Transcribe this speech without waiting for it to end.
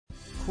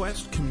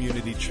Quest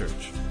Community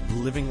Church,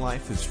 living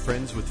life as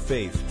friends with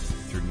faith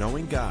through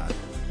knowing God,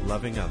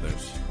 loving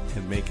others,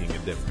 and making a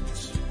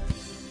difference.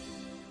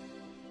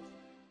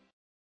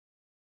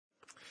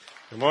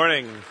 Good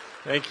morning.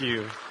 Thank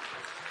you.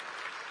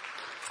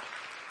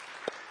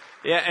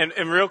 Yeah,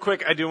 and real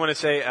quick, I do want to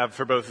say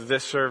for both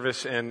this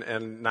service and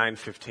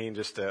 9:15,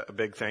 just a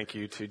big thank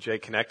you to Jay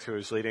Connect, who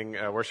is leading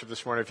worship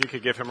this morning. If you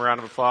could give him a round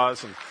of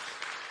applause and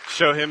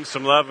show him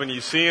some love when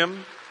you see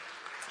him.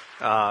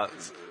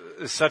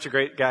 Such a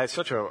great guy,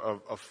 such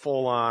a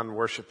full-on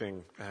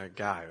worshiping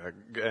guy.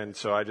 And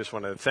so I just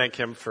want to thank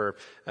him for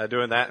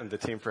doing that and the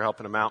team for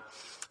helping him out.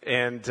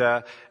 And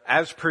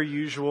as per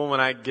usual, when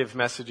I give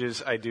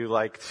messages, I do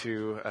like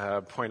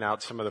to point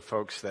out some of the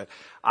folks that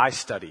I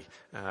study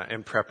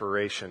in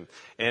preparation.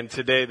 And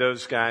today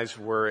those guys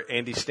were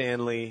Andy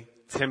Stanley,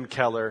 Tim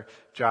Keller,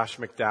 Josh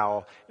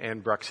McDowell,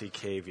 and Bruxy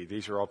Cavey.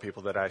 These are all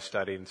people that I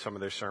studied in some of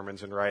their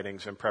sermons and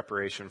writings in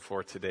preparation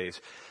for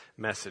today's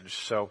message.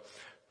 So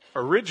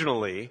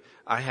originally,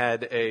 I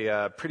had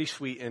a pretty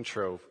sweet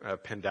intro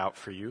pinned out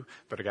for you,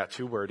 but it got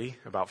too wordy,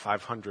 about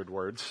 500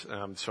 words,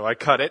 so I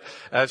cut it.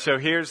 So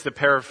here's the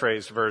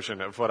paraphrased version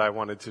of what I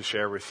wanted to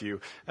share with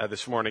you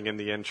this morning in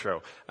the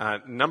intro.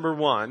 Number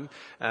one,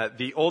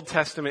 the Old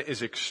Testament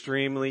is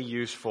extremely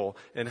useful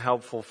and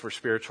helpful for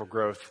spiritual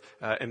growth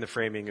in the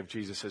framing of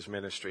Jesus'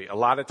 ministry. A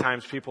lot of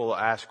times people will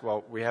ask,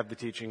 well, we have the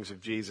teachings of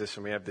Jesus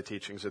and we have the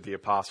teachings of the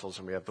apostles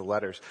and we have the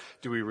letters.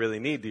 Do we really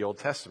need the Old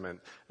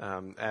Testament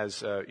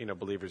as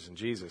believers in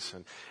Jesus?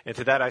 And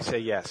to that I say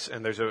yes.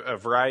 And there's a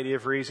variety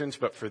of reasons,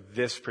 but for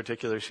this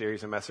particular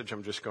series and message,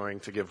 I'm just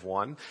going to give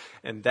one.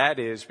 And that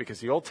is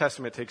because the Old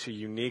Testament takes a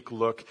unique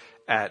look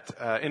at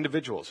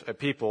individuals, at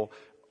people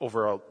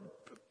over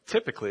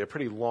typically a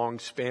pretty long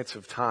span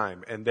of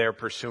time, and their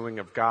pursuing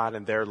of God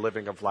and their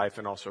living of life,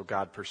 and also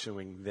God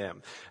pursuing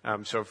them.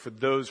 So for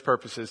those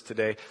purposes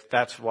today,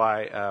 that's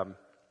why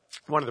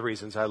one of the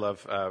reasons I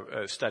love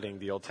studying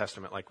the Old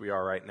Testament like we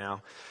are right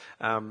now.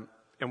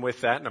 And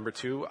with that, number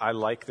two, I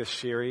like this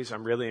series.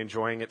 I'm really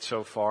enjoying it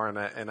so far,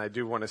 and I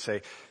do want to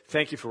say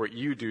thank you for what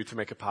you do to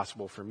make it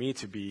possible for me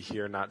to be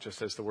here, not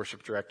just as the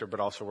worship director, but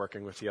also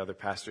working with the other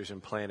pastors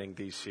in planning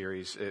these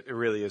series. It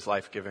really is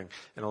life-giving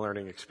and a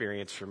learning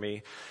experience for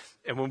me.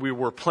 And when we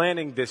were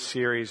planning this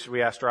series,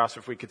 we asked Ross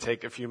if we could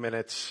take a few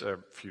minutes, a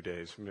few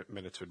days,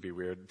 minutes would be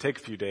weird, take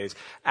a few days,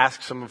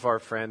 ask some of our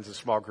friends and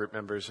small group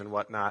members and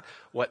whatnot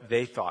what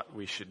they thought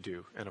we should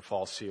do in a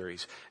fall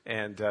series.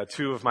 And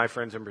two of my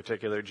friends in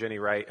particular, Jenny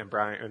Wright and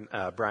Brian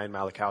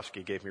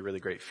Malachowski, gave me really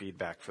great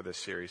feedback for this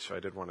series, so I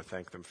did want to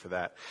thank them for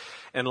that.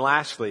 And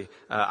lastly,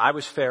 I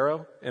was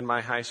Pharaoh in my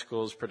high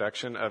school's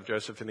production of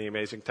Joseph and the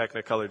Amazing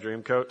Technicolor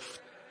Dreamcoat.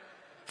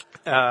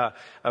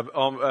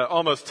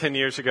 Almost 10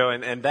 years ago,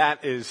 and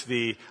that is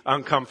the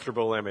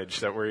uncomfortable image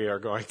that we are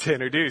going to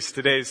introduce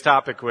today's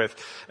topic with.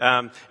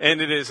 And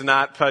it is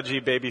not pudgy,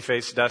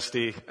 baby-faced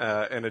Dusty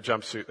in a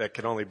jumpsuit that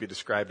can only be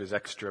described as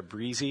extra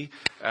breezy,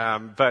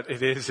 but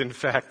it is, in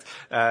fact,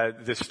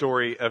 the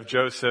story of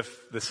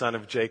Joseph, the son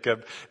of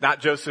Jacob. Not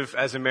Joseph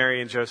as in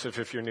Mary and Joseph,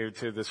 if you're new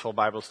to this whole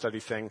Bible study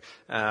thing,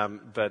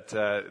 but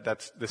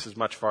this is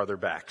much farther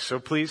back. So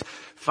please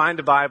find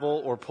a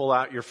Bible or pull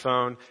out your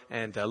phone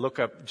and look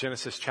up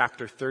Genesis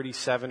chapter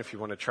 37 if you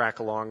want to track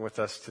along with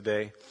us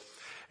today.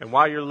 And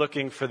while you're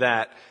looking for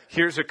that,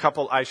 here's a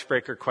couple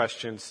icebreaker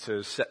questions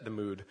to set the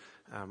mood.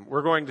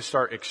 We're going to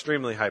start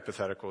extremely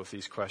hypothetical with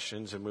these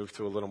questions and move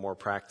to a little more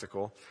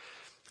practical.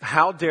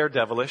 How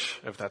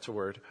daredevilish, if that's a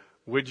word,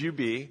 would you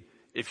be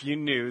if you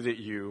knew that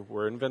you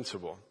were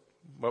invincible?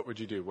 What would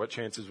you do? What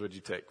chances would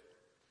you take?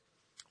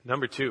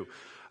 Number two,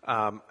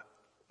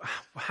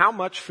 how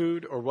much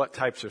food or what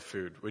types of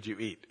food would you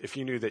eat if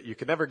you knew that you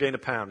could never gain a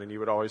pound and you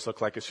would always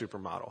look like a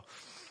supermodel?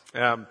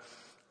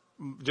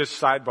 Just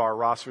sidebar,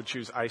 Ross would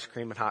choose ice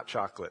cream and hot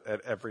chocolate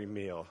at every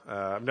meal.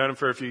 I've known him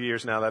for a few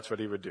years now. That's what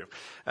he would do.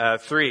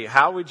 Three,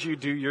 how would you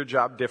do your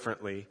job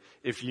differently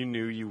if you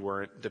knew you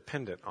weren't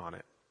dependent on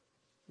it?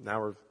 Now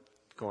we're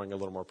going a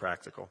little more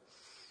practical.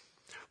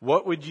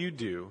 What would you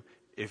do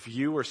if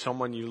you or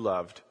someone you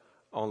loved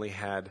only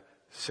had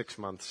 6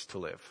 months to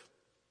live?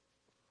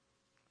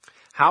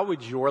 How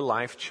would your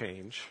life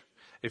change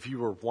if you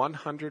were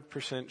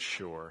 100%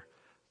 sure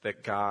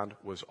that God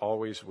was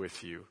always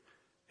with you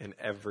in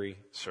every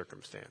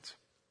circumstance?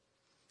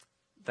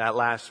 That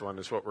last one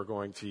is what we're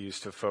going to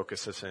use to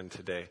focus us in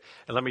today.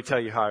 And let me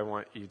tell you how I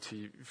want you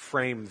to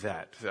frame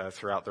that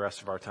throughout the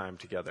rest of our time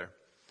together.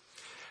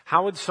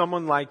 How would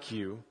someone like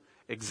you,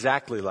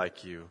 exactly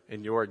like you,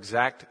 in your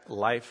exact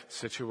life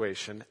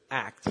situation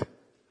act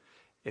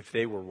if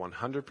they were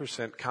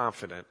 100%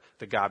 confident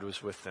that God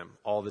was with them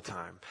all the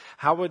time?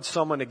 How would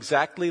someone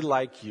exactly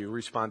like you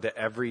respond to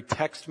every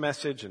text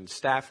message and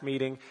staff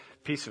meeting,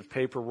 piece of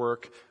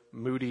paperwork,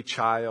 moody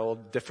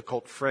child,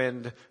 difficult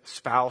friend,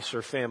 spouse,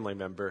 or family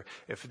member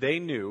if they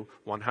knew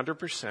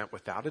 100%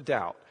 without a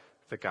doubt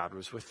that God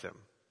was with them?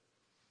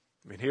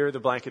 I mean, here are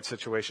the blanket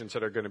situations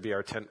that are going to be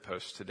our tent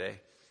posts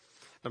today.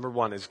 Number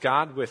one, is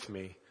God with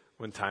me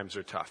when times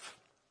are tough?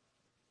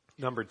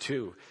 Number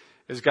two,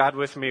 Is God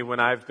with me when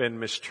I've been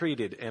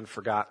mistreated and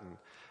forgotten?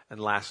 And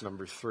last,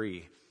 number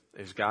 3,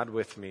 is God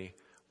with me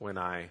when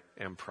I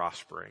am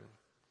prospering?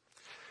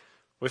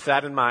 With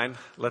that in mind,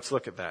 let's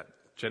look at that.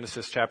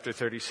 Genesis chapter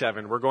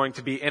 37. We're going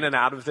to be in and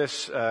out of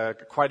this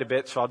quite a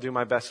bit, so I'll do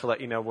my best to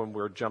let you know when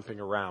we're jumping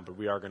around, but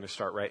we are going to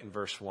start right in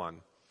verse 1.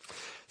 It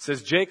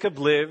says, Jacob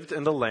lived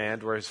in the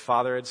land where his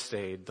father had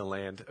stayed, the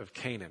land of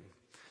Canaan.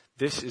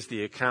 This is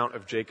the account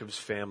of Jacob's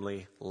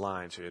family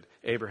line. So he had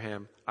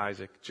Abraham,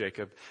 Isaac,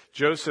 Jacob.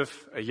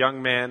 Joseph, a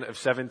young man of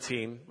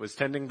 17, was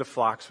tending the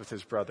flocks with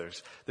his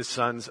brothers, the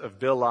sons of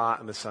Bilhah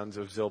and the sons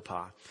of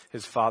Zilpah,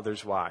 his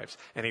father's wives.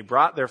 And he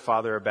brought their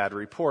father a bad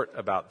report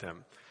about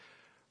them.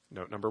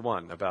 Note number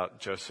 1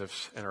 about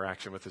Joseph's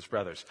interaction with his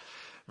brothers.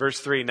 Verse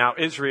 3, now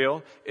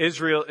Israel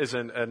is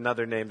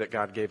another name that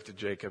God gave to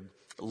Jacob,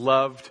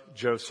 loved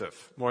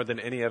Joseph more than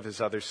any of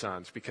his other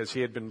sons because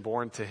he had been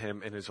born to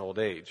him in his old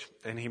age,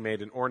 and he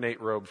made an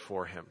ornate robe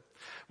for him.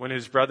 When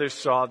his brothers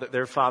saw that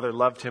their father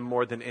loved him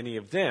more than any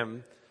of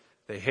them,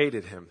 they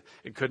hated him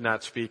and could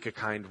not speak a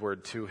kind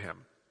word to him.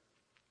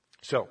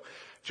 So,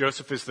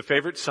 Joseph is the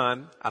favorite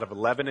son out of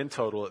 11 in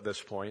total at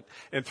this point.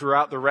 And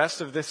throughout the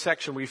rest of this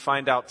section, we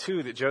find out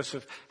too that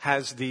Joseph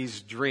has these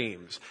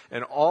dreams.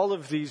 And all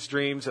of these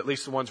dreams, at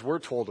least the ones we're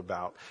told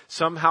about,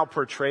 somehow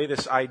portray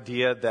this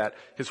idea that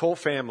his whole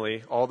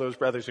family, all those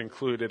brothers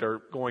included,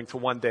 are going to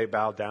one day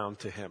bow down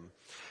to him.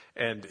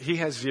 And he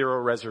has zero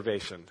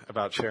reservation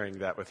about sharing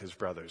that with his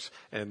brothers.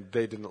 And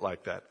they didn't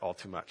like that all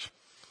too much.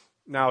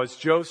 Now, is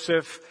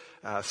Joseph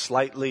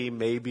slightly,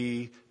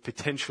 maybe,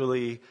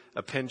 potentially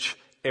a pinch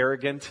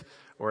arrogant,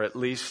 or at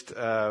least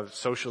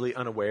socially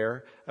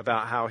unaware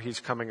about how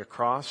he's coming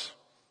across?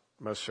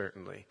 Most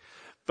certainly.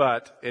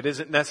 But it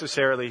isn't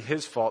necessarily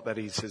his fault that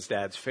he's his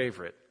dad's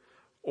favorite,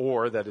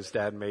 or that his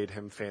dad made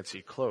him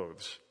fancy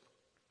clothes.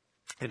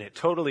 And it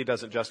totally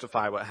doesn't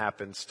justify what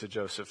happens to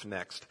Joseph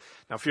next.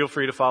 Now feel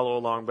free to follow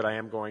along, but I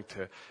am going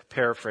to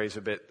paraphrase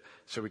a bit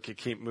so we can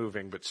keep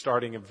moving. But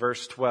starting in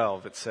verse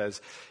 12, it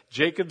says,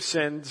 Jacob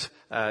sends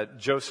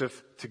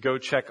Joseph to go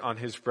check on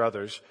his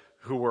brothers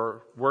who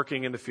were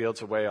working in the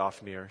fields away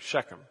off near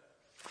Shechem.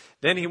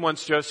 Then he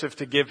wants Joseph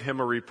to give him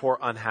a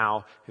report on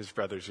how his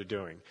brothers are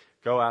doing.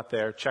 Go out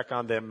there, check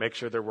on them, make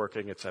sure they're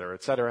working, et cetera,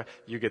 et cetera.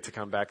 You get to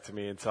come back to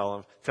me and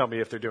tell me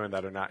if they're doing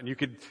that or not. And you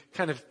could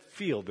kind of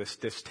feel this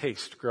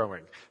distaste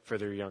growing for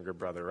their younger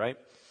brother, right?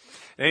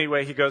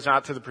 Anyway, he goes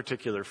out to the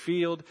particular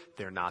field.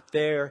 They're not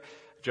there.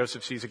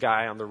 Joseph sees a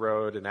guy on the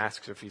road and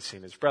asks if he's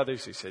seen his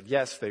brothers. He said,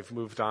 yes, they've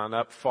moved on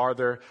up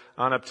farther,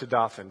 on up to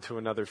Dothan, to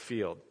another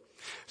field.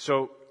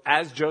 So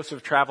as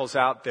Joseph travels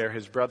out there,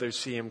 his brothers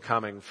see him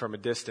coming from a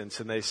distance,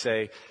 and they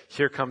say,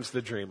 here comes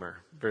the dreamer.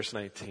 Verse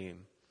 19.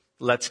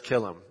 Let's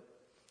kill him.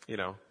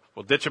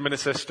 We'll ditch him in a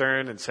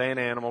cistern and say an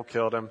animal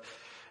killed him.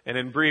 And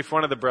in brief,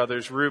 one of the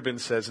brothers, Reuben,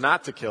 says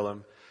not to kill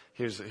him.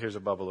 Here's a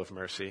bubble of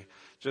mercy.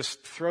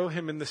 Just throw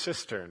him in the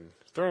cistern.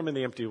 Throw him in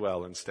the empty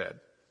well instead.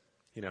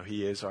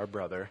 He is our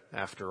brother,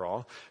 after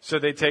all. So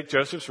they take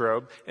Joseph's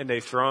robe and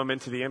they throw him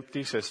into the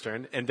empty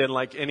cistern. And then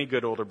like any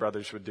good older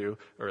brothers would do,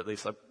 or at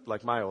least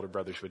like my older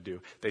brothers would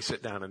do, they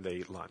sit down and they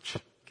eat lunch.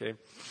 Okay.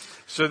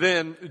 So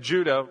then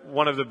Judah,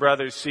 one of the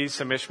brothers, sees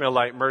some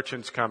Ishmaelite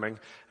merchants coming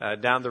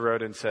down the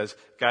road and says,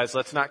 guys,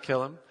 let's not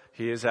kill him.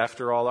 He is,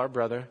 after all, our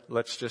brother.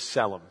 Let's just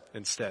sell him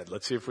instead.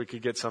 Let's see if we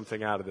could get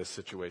something out of this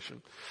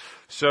situation.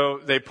 So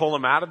they pull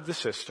him out of the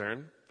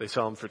cistern. They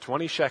sell him for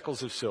 20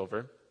 shekels of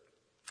silver.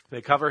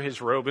 They cover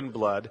his robe in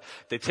blood.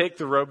 They take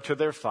the robe to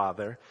their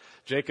father.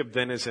 Jacob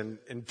then is in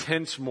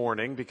intense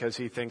mourning because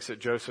he thinks that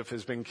Joseph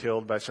has been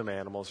killed by some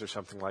animals or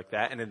something like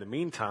that. And in the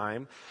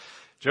meantime,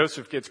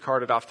 Joseph gets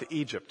carted off to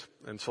Egypt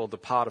and sold to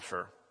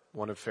Potiphar,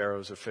 one of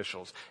Pharaoh's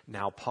officials.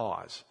 Now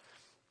pause.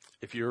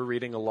 If you're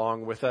reading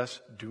along with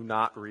us, do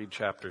not read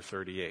chapter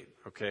 38,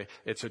 okay?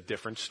 It's a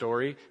different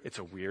story. It's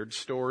a weird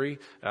story.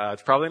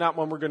 It's probably not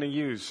one we're going to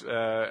use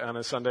on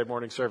a Sunday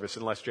morning service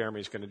unless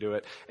Jeremy's going to do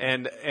it.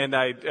 And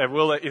I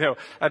will let you know,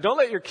 don't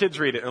let your kids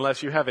read it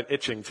unless you have an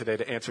itching today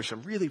to answer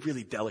some really,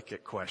 really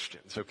delicate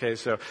questions, okay?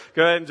 So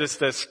go ahead and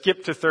just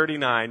skip to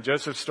 39.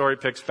 Joseph's story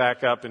picks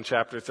back up in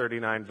chapter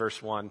 39,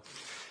 verse 1.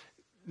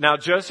 Now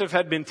Joseph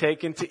had been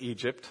taken to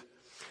Egypt.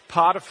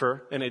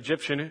 Potiphar, an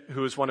Egyptian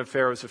who was one of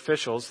Pharaoh's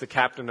officials, the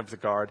captain of the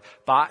guard,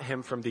 bought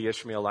him from the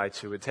Ishmaelites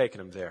who had taken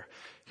him there.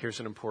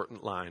 Here's an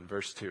important line,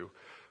 verse 2.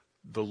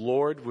 The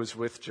Lord was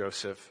with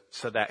Joseph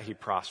so that he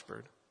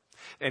prospered,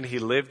 and he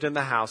lived in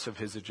the house of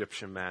his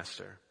Egyptian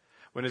master.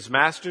 When his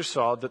master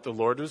saw that the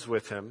Lord was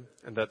with him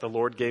and that the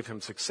Lord gave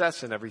him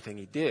success in everything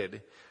he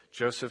did,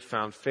 Joseph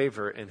found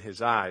favor in his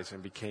eyes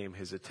and became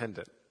his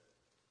attendant.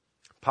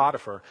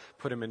 Potiphar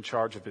put him in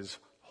charge of his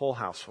whole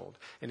household,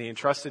 and he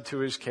entrusted to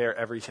his care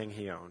everything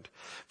he owned.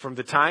 From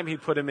the time he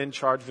put him in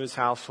charge of his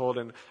household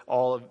and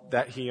all of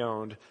that he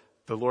owned,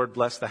 the Lord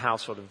blessed the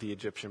household of the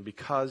Egyptian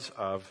because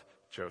of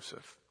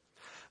Joseph.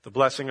 The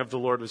blessing of the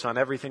Lord was on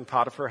everything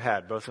Potiphar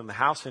had, both in the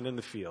house and in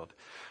the field.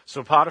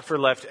 So Potiphar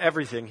left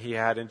everything he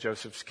had in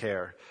Joseph's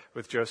care.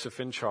 With Joseph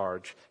in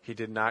charge, he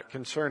did not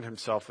concern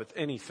himself with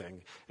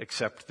anything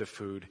except the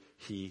food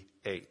he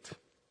ate.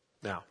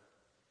 Now,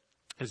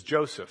 as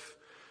Joseph,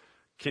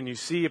 can you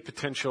see a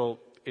potential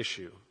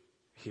issue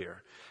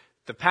here?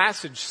 The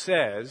passage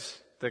says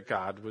that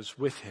God was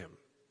with him.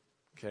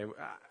 Okay,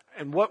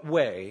 in what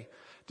way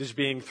does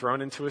being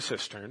thrown into a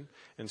cistern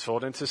and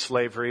sold into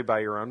slavery by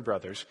your own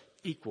brothers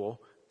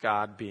equal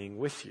God being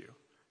with you?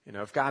 You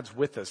know, if God's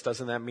with us,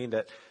 doesn't that mean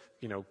that,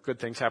 good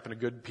things happen to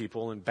good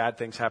people and bad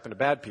things happen to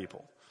bad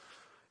people?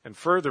 And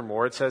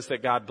furthermore, it says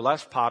that God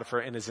blessed Potiphar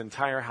and his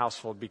entire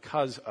household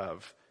because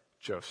of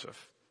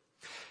Joseph.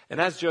 And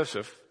as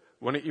Joseph,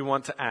 wouldn't you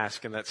want to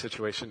ask in that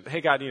situation,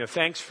 hey God,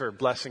 thanks for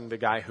blessing the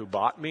guy who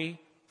bought me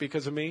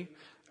because of me.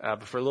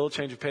 But for a little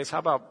change of pace, how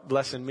about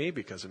blessing me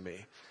because of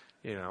me?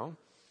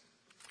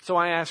 So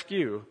I ask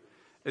you,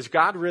 is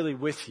God really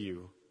with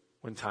you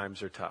when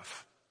times are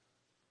tough?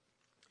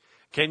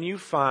 Can you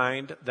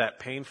find that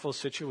painful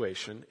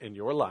situation in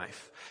your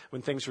life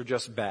when things are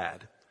just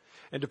bad?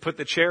 And to put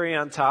the cherry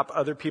on top,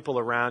 other people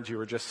around you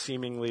are just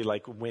seemingly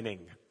like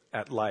winning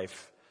at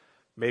life.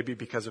 Maybe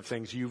because of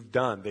things you've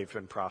done, they've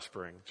been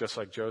prospering, just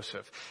like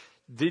Joseph.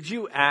 Did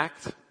you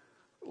act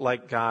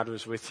like God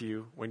was with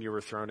you when you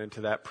were thrown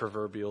into that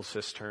proverbial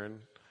cistern?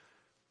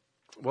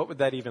 What would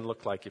that even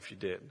look like if you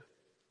did?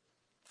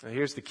 Now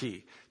here's the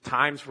key.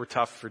 Times were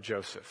tough for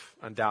Joseph,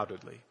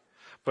 undoubtedly.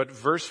 But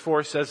verse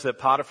 4 says that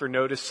Potiphar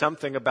noticed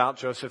something about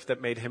Joseph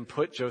that made him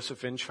put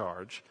Joseph in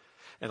charge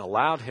and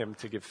allowed him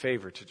to give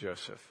favor to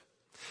Joseph.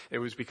 It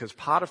was because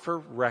Potiphar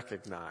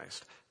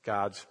recognized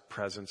God's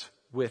presence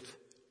with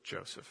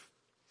Joseph.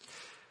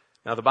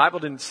 Now the Bible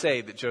didn't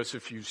say that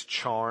Joseph used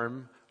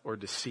charm or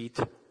deceit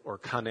or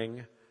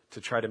cunning to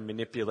try to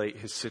manipulate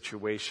his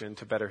situation,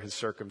 to better his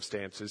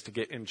circumstances, to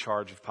get in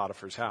charge of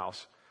Potiphar's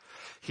house.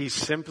 He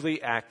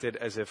simply acted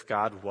as if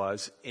God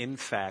was, in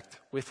fact,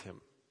 with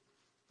him.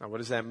 Now, what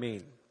does that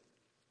mean?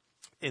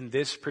 In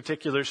this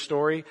particular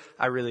story,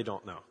 I really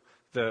don't know.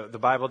 The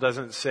Bible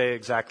doesn't say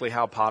exactly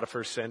how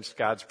Potiphar sensed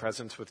God's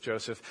presence with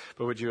Joseph,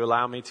 but would you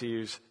allow me to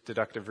use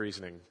deductive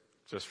reasoning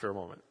just for a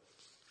moment?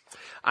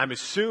 I'm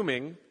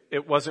assuming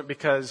it wasn't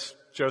because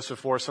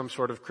Joseph wore some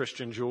sort of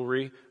Christian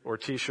jewelry or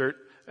t-shirt,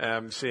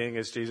 seeing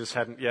as Jesus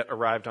hadn't yet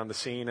arrived on the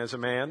scene as a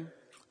man,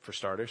 for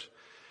starters.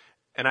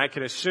 And I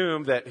can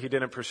assume that he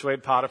didn't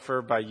persuade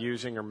Potiphar by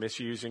using or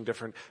misusing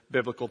different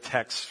biblical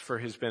texts for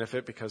his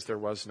benefit because there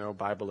was no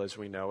Bible as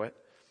we know it.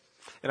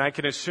 And I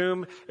can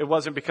assume it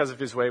wasn't because of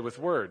his way with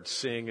words,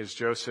 seeing as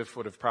Joseph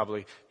would have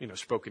probably,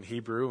 spoken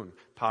Hebrew and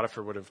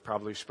Potiphar would have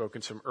probably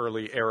spoken some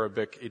early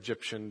Arabic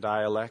Egyptian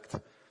dialect.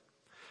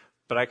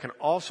 But I can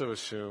also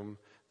assume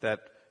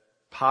that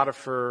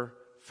Potiphar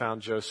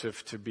found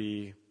Joseph to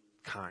be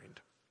kind,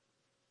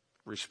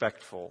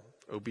 respectful,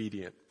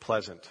 obedient,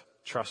 pleasant,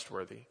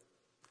 trustworthy.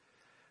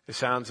 It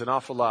sounds an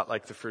awful lot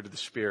like the fruit of the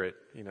Spirit,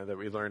 that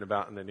we learn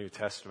about in the New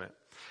Testament.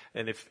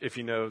 And if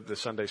you know the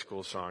Sunday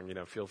school song,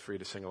 feel free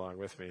to sing along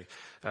with me.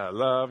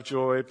 Love,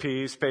 joy,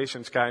 peace,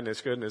 patience,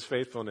 kindness, goodness,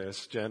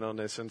 faithfulness,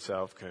 gentleness, and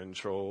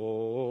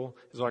self-control.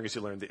 As long as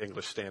you learn the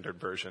English Standard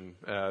Version,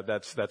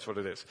 that's what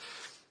it is.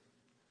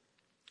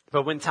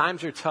 But when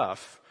times are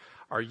tough,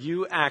 are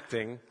you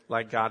acting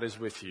like God is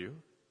with you?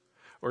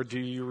 Or do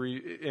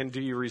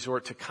you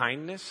resort to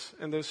kindness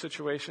in those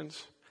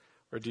situations?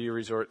 Or do you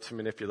resort to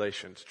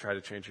manipulation to try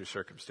to change your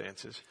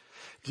circumstances?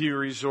 Do you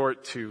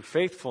resort to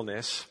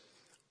faithfulness,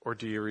 or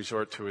do you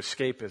resort to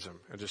escapism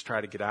and just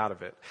try to get out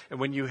of it? And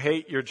when you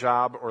hate your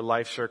job or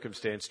life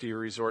circumstance, do you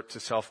resort to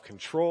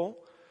self-control,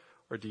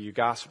 or do you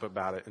gossip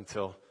about it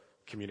until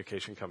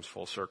communication comes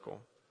full circle?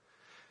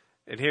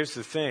 And here's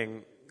the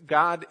thing.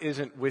 God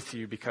isn't with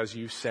you because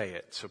you say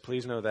it, so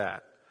please know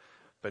that.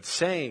 But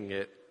saying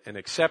it and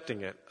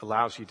accepting it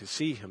allows you to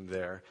see him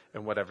there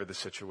in whatever the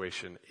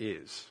situation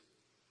is.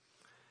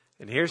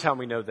 And here's how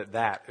we know that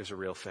that is a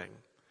real thing.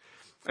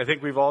 I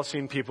think we've all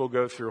seen people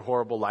go through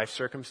horrible life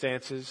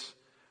circumstances,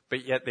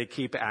 but yet they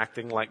keep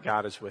acting like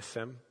God is with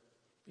them.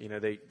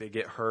 They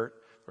get hurt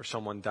or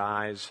someone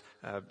dies,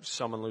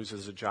 someone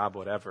loses a job,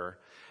 whatever.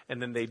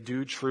 And then they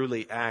do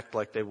truly act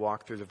like they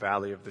walk through the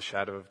valley of the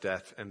shadow of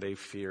death and they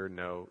fear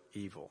no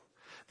evil.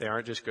 They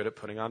aren't just good at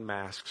putting on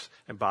masks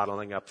and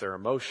bottling up their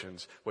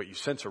emotions. What you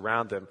sense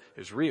around them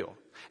is real.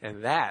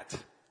 And that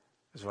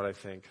is what I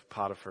think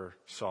Potiphar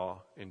saw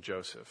in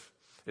Joseph.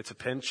 It's a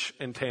pinch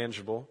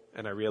intangible,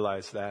 and I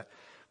realize that,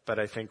 but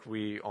I think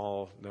we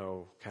all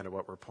know kind of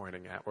what we're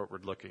pointing at, what we're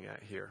looking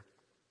at here.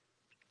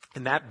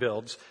 And that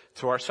builds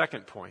to our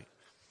second point.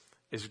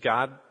 Is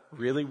God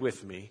really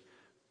with me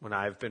when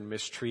I've been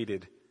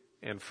mistreated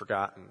and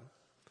forgotten?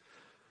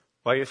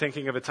 While you're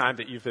thinking of a time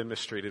that you've been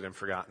mistreated and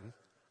forgotten,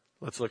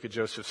 let's look at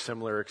Joseph's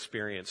similar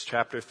experience.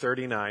 Chapter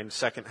 39,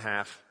 second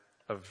half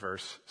of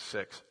verse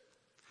 6.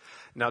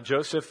 Now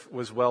Joseph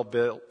was well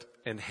built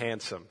and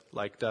handsome,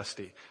 like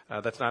Dusty.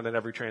 That's not in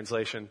every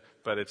translation,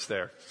 but it's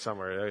there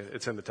somewhere.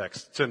 It's in the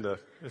text.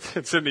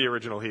 It's in the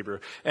original Hebrew.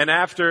 And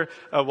after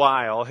a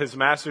while, his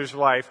master's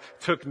wife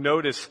took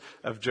notice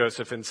of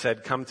Joseph and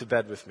said, "Come to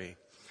bed with me."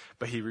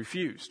 But he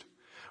refused.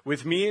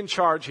 "With me in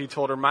charge," he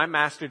told her, "my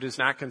master does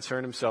not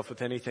concern himself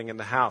with anything in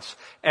the house.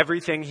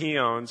 Everything he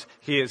owns,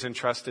 he has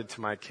entrusted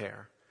to my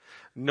care.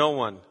 No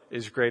one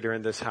is greater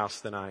in this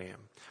house than I am.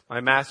 My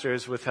master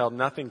has withheld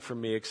nothing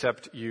from me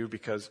except you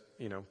because,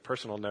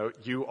 personal note,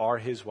 you are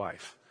his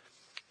wife.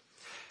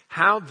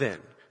 How then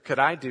could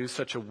I do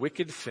such a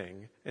wicked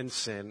thing and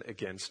sin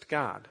against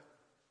God?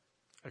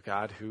 A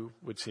God who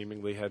would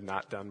seemingly have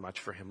not done much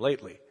for him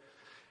lately.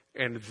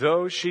 And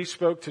though she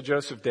spoke to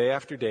Joseph day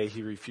after day,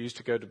 he refused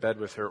to go to bed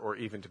with her or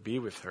even to be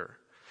with her.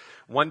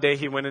 One day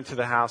he went into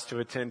the house to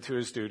attend to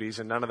his duties,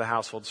 and none of the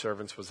household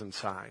servants was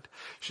inside.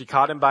 She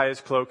caught him by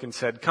his cloak and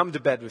said, "Come to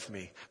bed with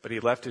me." But he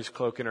left his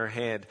cloak in her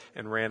hand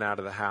and ran out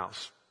of the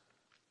house.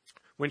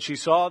 When she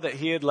saw that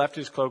he had left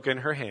his cloak in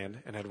her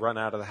hand and had run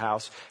out of the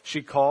house,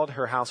 she called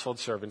her household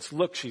servants.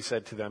 "Look," she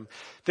said to them,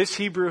 "this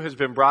Hebrew has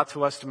been brought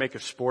to us to make a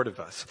sport of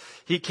us.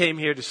 He came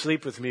here to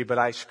sleep with me, but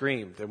I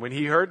screamed. And when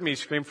he heard me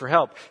scream for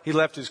help, he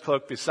left his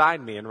cloak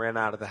beside me and ran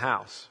out of the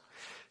house."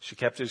 She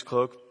kept his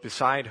cloak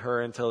beside her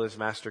until his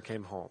master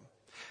came home.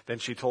 Then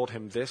she told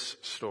him this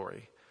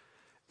story.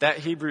 "That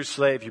Hebrew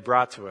slave you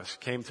brought to us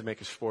came to make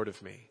a sport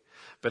of me.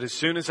 But as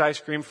soon as I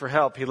screamed for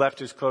help, he left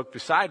his cloak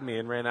beside me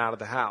and ran out of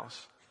the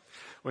house."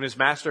 When his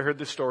master heard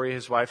the story,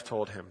 his wife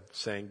told him,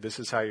 saying, "This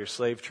is how your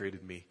slave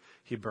treated me."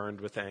 He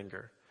burned with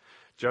anger.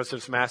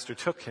 Joseph's master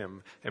took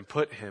him and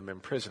put him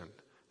in prison,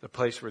 the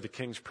place where the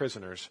king's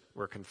prisoners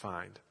were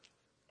confined.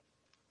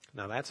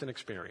 Now that's an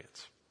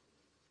experience.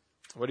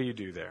 What do you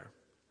do there?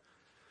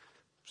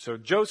 So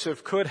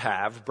Joseph could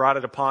have brought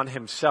it upon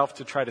himself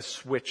to try to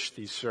switch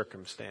these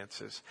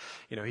circumstances.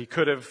 He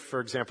could have, for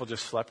example,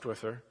 just slept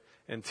with her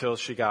until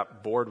she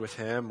got bored with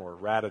him or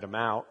ratted him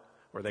out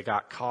or they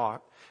got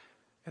caught.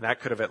 And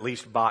that could have at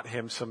least bought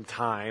him some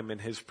time in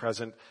his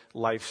present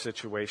life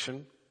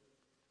situation.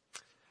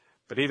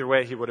 But either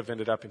way, he would have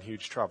ended up in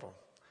huge trouble.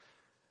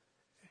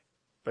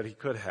 But he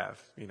could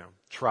have,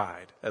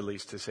 tried at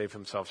least to save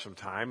himself some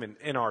time. And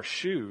in our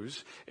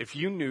shoes, if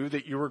you knew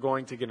that you were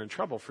going to get in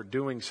trouble for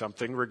doing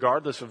something,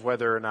 regardless of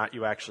whether or not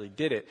you actually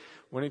did it,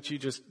 wouldn't you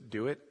just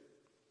do it?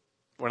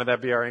 Wouldn't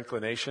that be our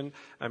inclination?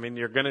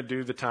 You're going to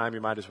do the time,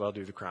 you might as well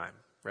do the crime,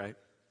 right?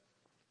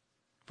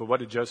 But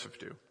what did Joseph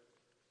do?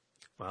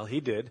 Well,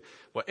 he did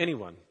what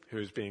anyone who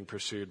is being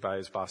pursued by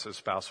his boss's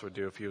spouse would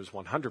do if he was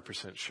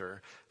 100%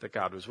 sure that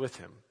God was with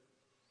him.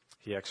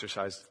 He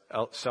exercised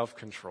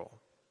self-control.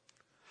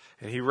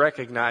 And he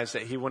recognized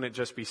that he wouldn't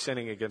just be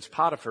sinning against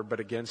Potiphar, but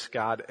against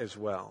God as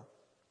well.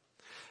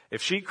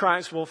 If she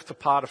cries wolf to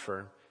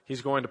Potiphar,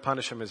 he's going to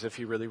punish him as if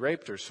he really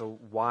raped her. So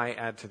why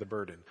add to the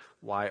burden?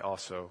 Why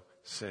also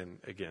sin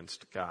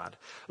against God?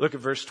 Look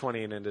at verse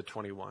 20 and into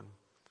 21.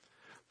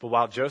 But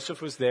while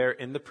Joseph was there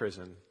in the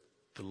prison,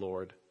 the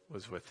Lord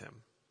was with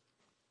him.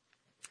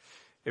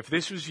 If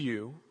this was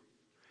you,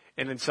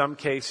 and in some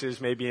cases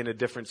maybe in a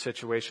different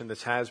situation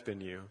this has been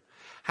you,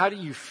 how do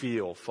you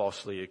feel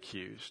falsely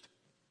accused?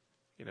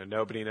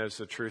 Nobody knows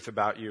the truth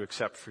about you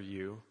except for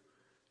you.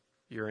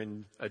 You're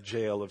in a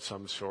jail of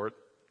some sort.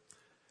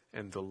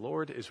 And the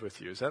Lord is with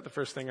you. Is that the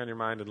first thing on your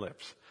mind and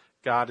lips?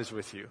 God is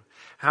with you.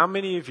 How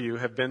many of you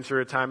have been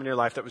through a time in your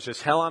life that was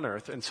just hell on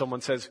earth and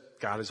someone says,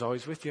 God is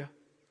always with you?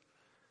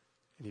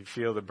 And you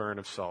feel the burn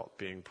of salt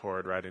being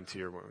poured right into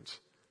your wounds.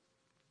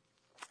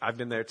 I've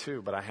been there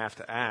too, but I have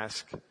to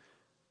ask,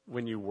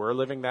 when you were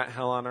living that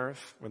hell on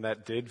earth, when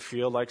that did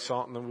feel like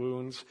salt in the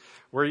wounds,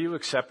 were you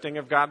accepting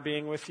of God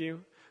being with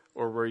you?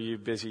 Or were you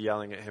busy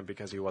yelling at him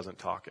because he wasn't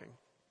talking?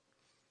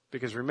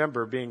 Because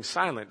remember, being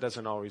silent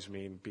doesn't always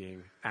mean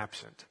being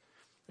absent.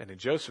 And in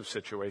Joseph's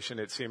situation,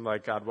 it seemed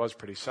like God was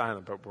pretty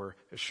silent, but we're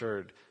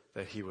assured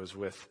that he was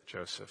with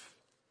Joseph.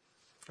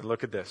 And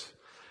look at this,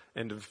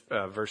 end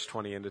of verse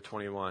 20 into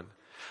 21.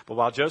 But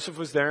while Joseph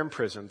was there in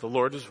prison, the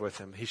Lord was with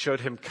him. He showed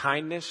him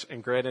kindness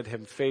and granted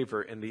him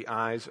favor in the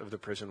eyes of the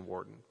prison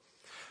warden.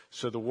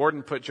 So the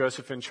warden put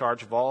Joseph in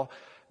charge of all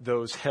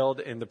those held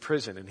in the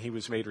prison, and he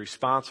was made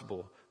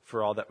responsible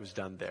for all that was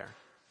done there.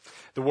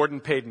 The warden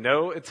paid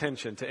no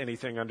attention to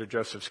anything under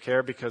Joseph's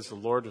care because the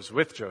Lord was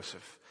with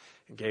Joseph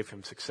and gave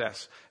him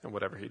success in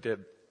whatever he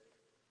did.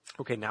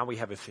 Okay, now we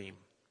have a theme.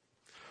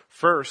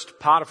 First,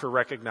 Potiphar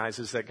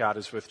recognizes that God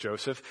is with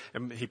Joseph,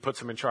 and he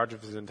puts him in charge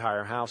of his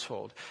entire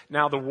household.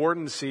 Now the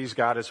warden sees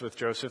God is with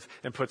Joseph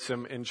and puts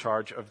him in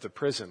charge of the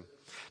prison.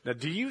 Now,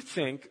 do you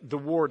think the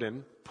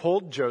warden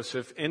pulled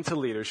Joseph into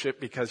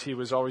leadership because he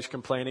was always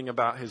complaining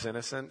about his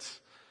innocence?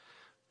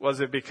 Was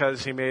it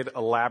because he made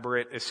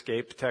elaborate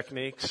escape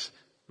techniques,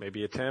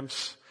 maybe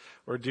attempts?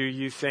 Or do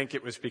you think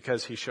it was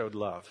because he showed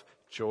love,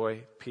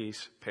 joy,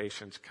 peace,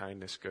 patience,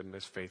 kindness,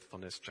 goodness,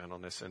 faithfulness,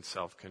 gentleness, and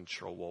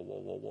self-control?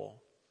 Whoa.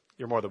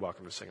 You're more than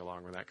welcome to sing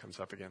along when that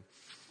comes up again.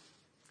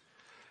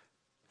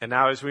 And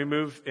now as we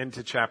move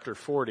into chapter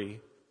 40,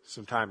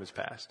 some time has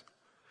passed.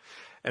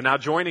 And now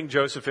joining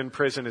Joseph in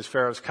prison is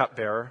Pharaoh's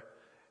cupbearer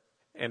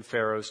and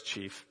Pharaoh's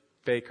chief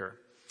baker.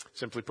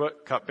 Simply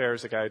put, cupbearer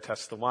is the guy who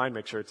tests the wine,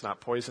 makes sure it's not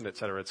poisoned, et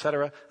cetera, et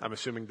cetera. I'm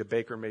assuming the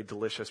baker made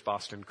delicious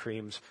Boston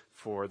creams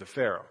for the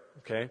Pharaoh,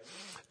 okay?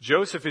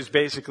 Joseph is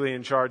basically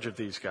in charge of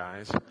these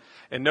guys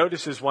and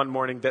notices one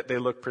morning that they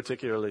look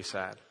particularly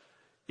sad,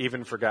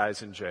 even for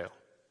guys in jail.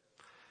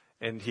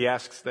 And he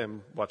asks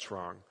them what's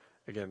wrong.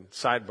 Again,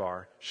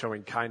 sidebar,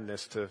 showing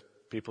kindness to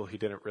people he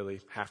didn't really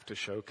have to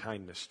show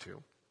kindness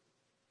to.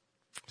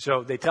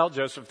 So they tell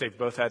Joseph they've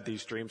both had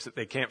these dreams that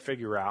they can't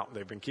figure out.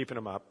 They've been keeping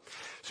them up.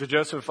 So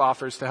Joseph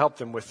offers to help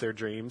them with their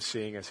dreams,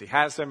 seeing as he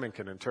has them and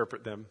can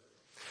interpret them.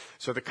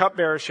 So the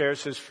cupbearer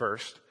shares his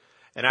first.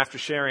 And after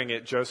sharing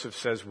it, Joseph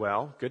says,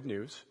 well, good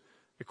news.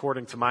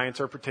 According to my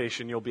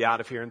interpretation, you'll be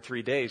out of here in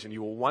 3 days, and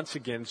you will once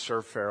again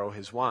serve Pharaoh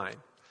his wine.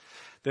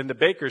 Then the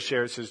baker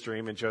shares his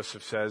dream, and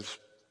Joseph says,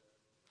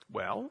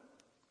 well,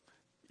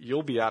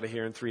 you'll be out of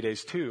here in 3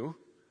 days too,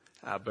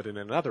 but in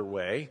another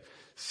way.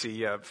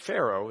 See,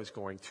 Pharaoh is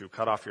going to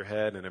cut off your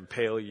head and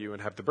impale you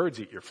and have the birds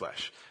eat your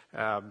flesh.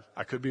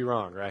 I could be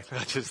wrong, right?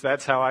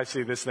 That's how I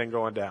see this thing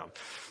going down.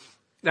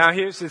 Now,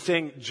 here's the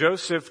thing.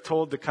 Joseph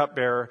told the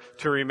cupbearer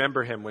to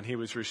remember him when he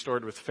was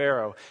restored with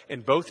Pharaoh,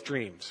 and both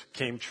dreams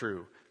came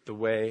true the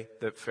way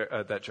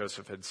that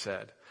Joseph had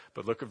said.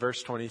 But look at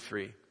verse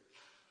 23.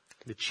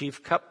 The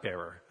chief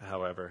cupbearer,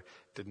 however,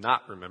 did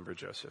not remember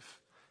Joseph.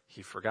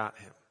 He forgot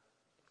him.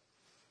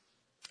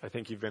 I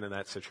think you've been in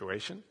that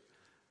situation.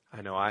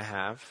 I know I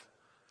have.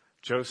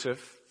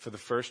 Joseph, for the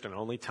first and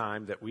only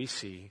time that we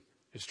see,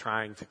 is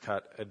trying to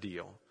cut a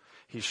deal.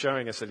 He's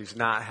showing us that he's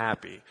not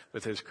happy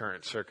with his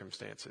current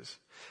circumstances.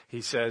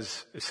 He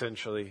says,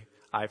 essentially,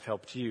 I've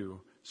helped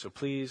you, so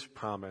please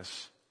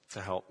promise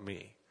to help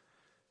me.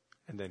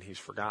 And then he's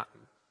forgotten.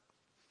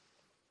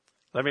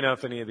 Let me know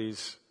if any of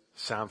these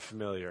sound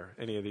familiar,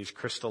 any of these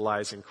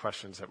crystallizing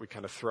questions that we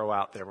kind of throw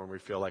out there when we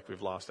feel like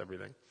we've lost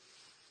everything.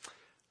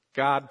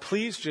 God,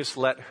 please just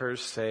let her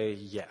say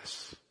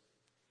yes.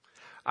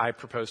 I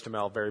proposed to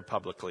Mel very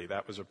publicly.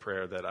 That was a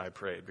prayer that I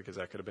prayed because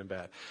that could have been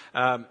bad.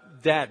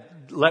 Dad,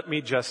 let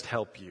me just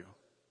help you.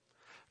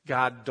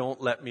 God,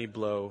 don't let me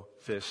blow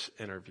this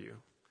interview.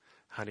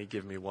 Honey,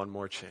 give me one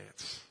more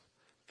chance.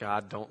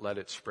 God, don't let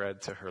it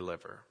spread to her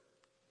liver.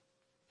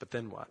 But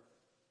then what?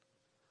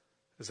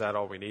 Is that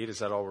all we need? Is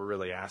that all we're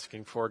really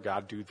asking for?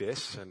 God, do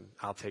this and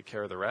I'll take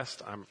care of the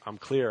rest. I'm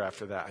clear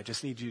after that. I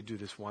just need you to do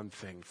this one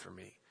thing for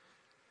me.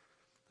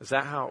 Is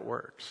that how it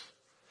works?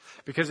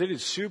 Because it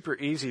is super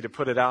easy to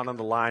put it out on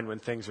the line when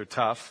things are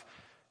tough.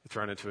 You're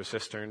thrown into a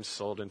cistern,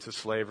 sold into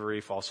slavery,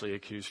 falsely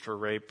accused for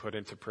rape, put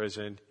into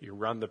prison. You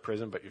run the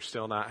prison, but you're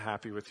still not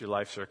happy with your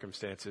life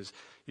circumstances.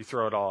 You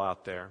throw it all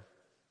out there.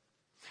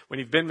 When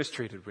you've been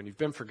mistreated, when you've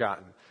been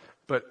forgotten.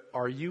 But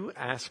are you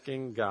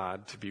asking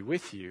God to be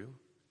with you,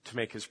 to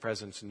make his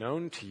presence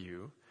known to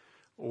you,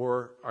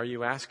 or are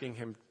you asking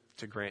him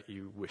to grant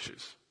you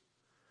wishes?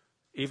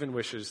 Even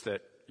wishes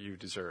that you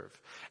deserve.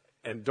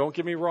 And don't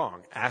get me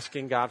wrong,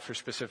 asking God for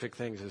specific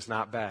things is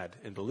not bad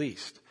in the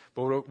least.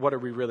 But what are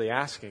we really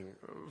asking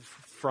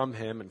from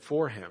him and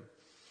for him?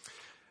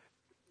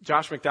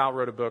 Josh McDowell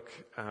wrote a book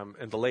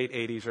in the late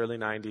 80s, early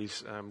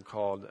 90s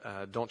called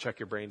Don't Check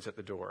Your Brains at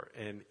the Door.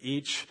 And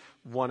each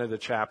one of the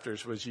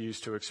chapters was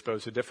used to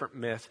expose a different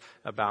myth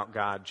about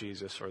God,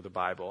 Jesus, or the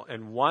Bible.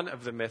 And one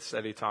of the myths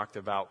that he talked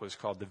about was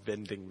called the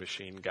vending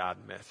machine God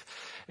myth.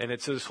 And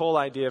it's this whole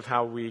idea of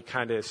how we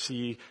kind of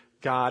see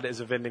God as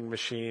a vending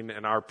machine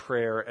and our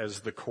prayer as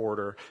the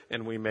quarter,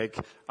 and we make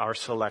our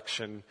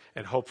selection,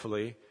 and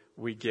hopefully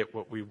we get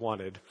what we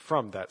wanted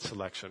from that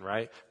selection,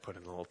 right? Put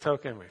in a little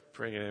token, we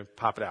bring it in,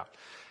 pop it out.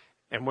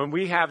 And when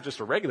we have just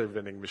a regular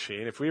vending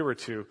machine, if we were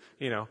to,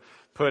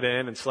 put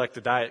in and select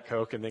a Diet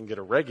Coke and then get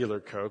a regular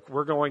Coke,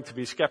 we're going to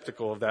be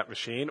skeptical of that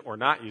machine or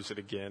not use it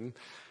again,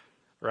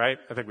 right?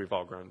 I think we've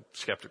all grown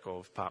skeptical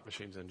of pop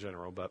machines in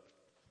general, but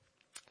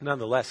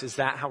nonetheless, is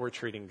that how we're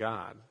treating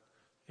God?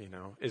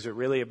 Is it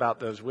really about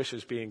those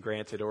wishes being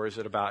granted, or is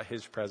it about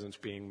his presence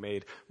being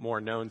made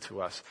more known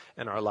to us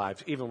in our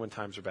lives, even when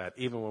times are bad,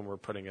 even when we're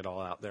putting it all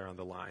out there on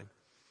the line?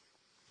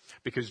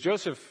 Because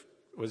Joseph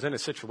was in a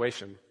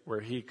situation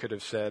where he could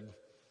have said,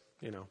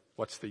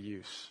 what's the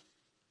use?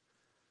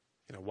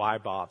 Why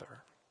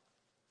bother?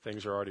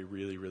 Things are already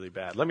really, really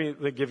bad. Let me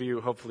give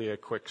you hopefully a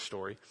quick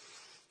story.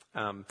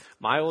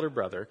 My older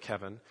brother,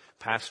 Kevin,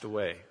 passed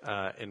away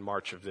in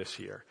March of this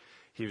year.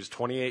 He was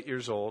 28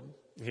 years old.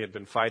 He had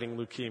been fighting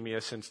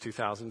leukemia since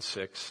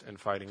 2006 and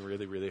fighting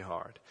really, really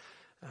hard.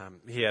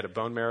 He had a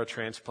bone marrow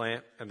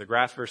transplant, and the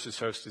graft versus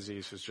host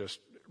disease was just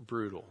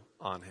brutal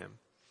on him.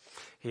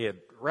 He had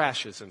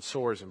rashes and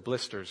sores and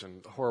blisters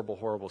and horrible,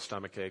 horrible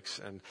stomach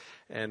aches,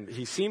 and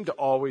he seemed to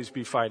always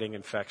be fighting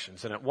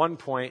infections. And at one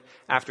point,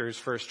 after his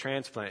first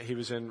transplant, he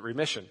was in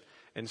remission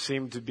and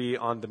seemed to be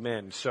on the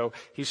mend. So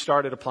he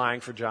started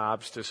applying for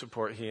jobs to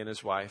support he and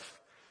his wife.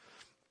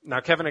 Now,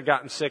 Kevin had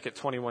gotten sick at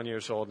 21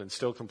 years old and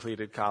still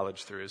completed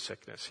college through his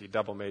sickness. He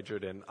double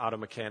majored in auto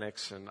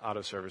mechanics and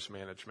auto service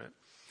management.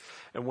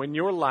 And when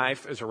your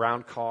life is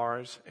around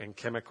cars and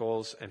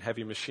chemicals and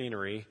heavy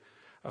machinery,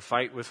 a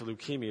fight with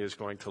leukemia is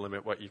going to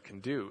limit what you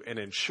can do. And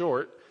in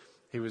short,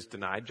 he was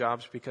denied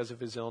jobs because of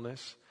his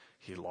illness.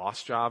 He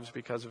lost jobs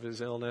because of his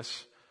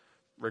illness.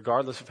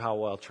 Regardless of how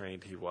well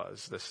trained he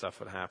was, this stuff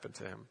would happen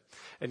to him.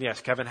 And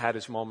yes, Kevin had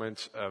his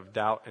moments of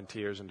doubt and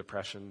tears and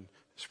depression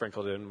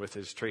sprinkled in with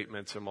his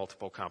treatments and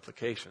multiple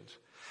complications.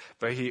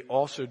 But he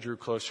also drew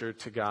closer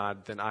to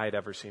God than I had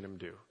ever seen him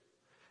do.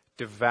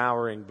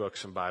 devouring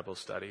books and Bible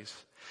studies.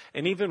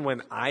 And even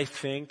when I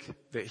think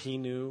that he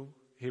knew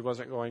he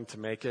wasn't going to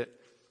make it,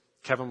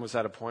 Kevin was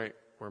at a point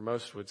where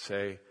most would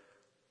say,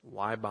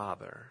 why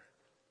bother?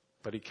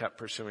 But he kept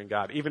pursuing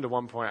God. Even to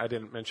one point, I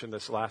didn't mention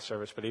this last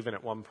service, but even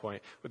at one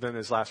point, within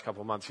his last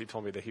couple of months, he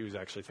told me that he was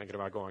actually thinking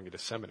about going into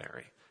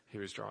seminary. He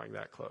was drawing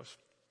that close.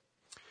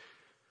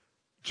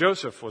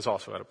 Joseph was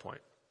also at a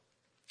point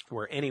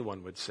where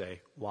anyone would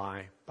say,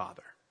 why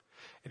bother?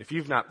 And if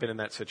you've not been in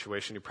that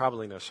situation, you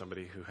probably know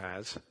somebody who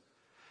has.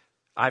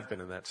 I've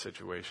been in that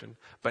situation.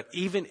 But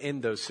even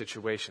in those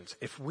situations,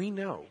 if we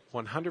know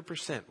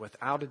 100%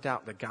 without a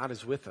doubt that God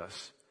is with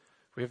us,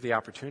 we have the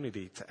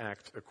opportunity to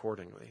act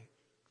accordingly.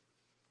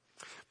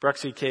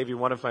 Bruxy Cavey,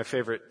 one of my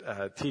favorite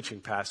teaching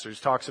pastors,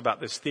 talks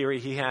about this theory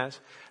he has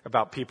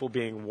about people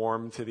being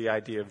warm to the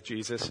idea of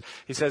Jesus.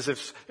 He says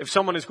if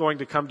someone is going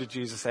to come to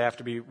Jesus, they have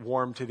to be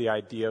warm to the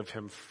idea of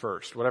him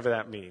first, whatever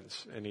that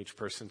means in each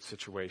person's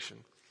situation.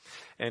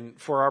 And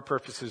for our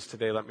purposes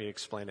today, let me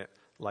explain it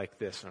like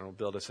this, and it'll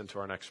build us into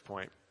our next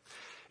point.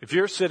 If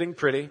you're sitting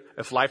pretty,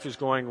 if life is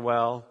going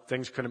well,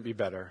 things couldn't be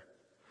better,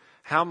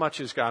 how much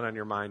is God on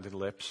your mind and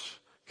lips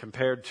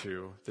compared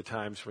to the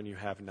times when you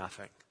have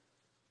nothing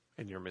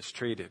and you're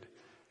mistreated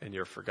and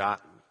you're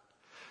forgotten?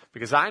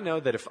 Because I know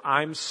that if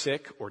I'm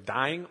sick or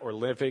dying or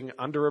living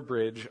under a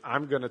bridge,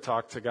 I'm going to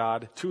talk to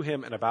God, to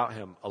him and about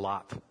him a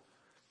lot.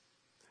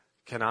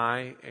 Can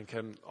I and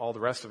can all the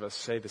rest of us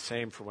say the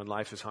same for when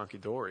life is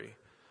honky-dory?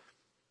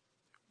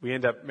 We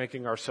end up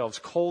making ourselves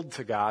cold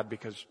to God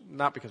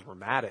not because we're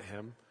mad at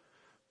him,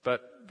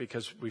 but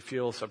because we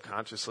feel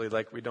subconsciously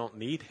like we don't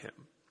need him.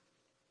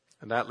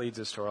 And that leads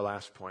us to our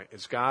last point.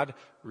 Is God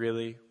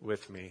really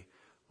with me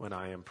when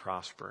I am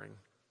prospering?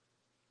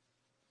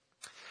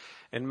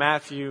 In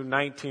Matthew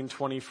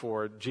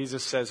 19:24,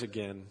 Jesus says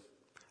again,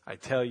 I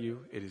tell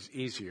you, it is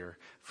easier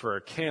for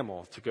a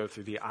camel to go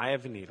through the eye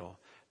of a needle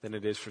than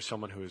it is for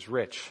someone who is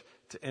rich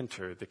to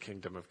enter the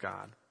kingdom of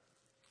God.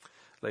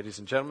 Ladies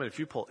and gentlemen, if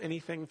you pull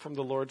anything from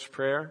the Lord's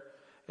Prayer,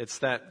 it's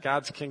that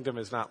God's kingdom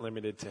is not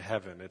limited to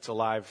heaven. It's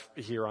alive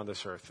here on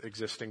this earth,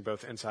 existing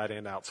both inside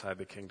and outside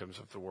the kingdoms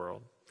of the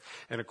world.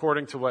 And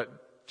according to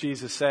what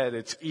Jesus said,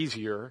 it's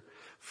easier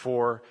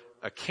for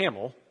a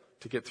camel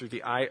to get through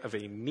the eye of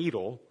a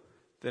needle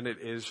than it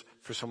is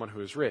for someone who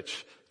is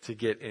rich to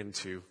get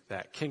into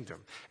that kingdom.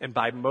 And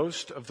by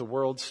most of the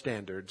world's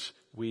standards,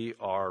 we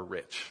are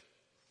rich.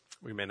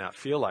 We may not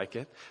feel like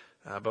it,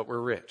 but we're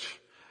rich.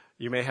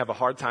 You may have a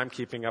hard time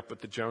keeping up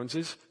with the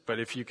Joneses, but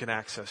if you can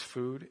access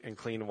food and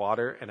clean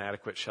water and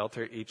adequate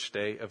shelter each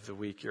day of the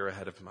week, you're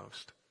ahead of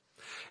most.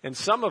 And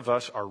some of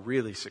us are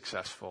really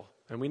successful,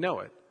 and we know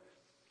it.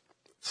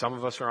 Some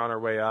of us are on our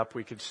way up.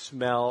 We could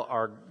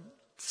smell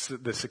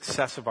the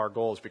success of our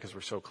goals because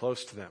we're so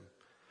close to them.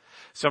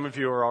 Some of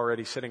you are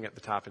already sitting at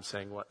the top and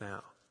saying, what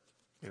now?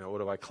 What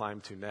do I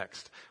climb to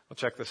next? Well,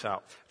 check this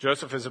out.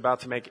 Joseph is about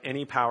to make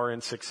any power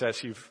and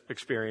success you've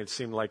experienced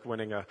seem like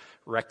winning a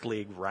rec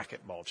league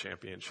racquetball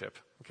championship.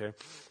 Okay.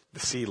 The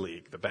C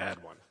League, the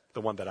bad one, the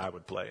one that I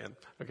would play in.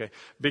 Okay.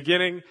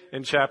 Beginning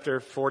in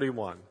chapter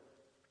 41.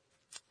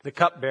 The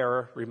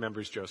cupbearer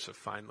remembers Joseph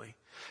finally,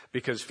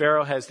 because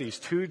Pharaoh has these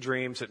two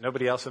dreams that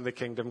nobody else in the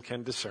kingdom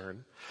can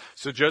discern.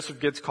 So Joseph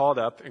gets called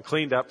up and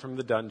cleaned up from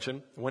the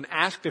dungeon. When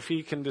asked if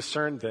he can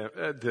discern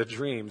the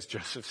dreams,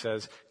 Joseph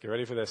says, get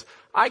ready for this,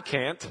 I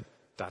can't, ...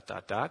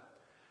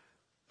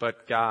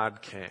 but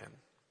God can.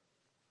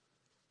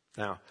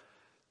 Now,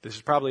 this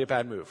is probably a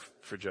bad move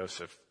for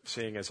Joseph,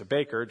 seeing as a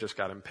baker just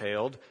got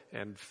impaled,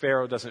 and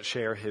Pharaoh doesn't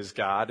share his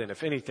God, and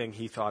if anything,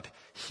 he thought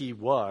he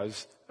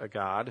was a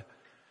god.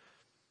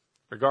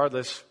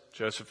 Regardless,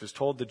 Joseph is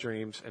told the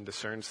dreams and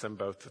discerns them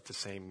both with the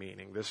same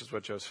meaning. This is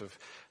what Joseph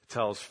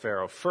tells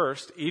Pharaoh.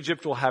 First,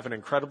 Egypt will have an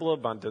incredible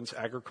abundance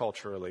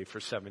agriculturally for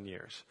 7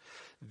 years.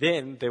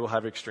 Then they will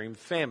have extreme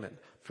famine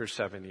for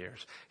 7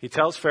 years. He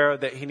tells Pharaoh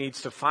that he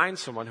needs to find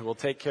someone who will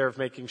take care of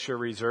making sure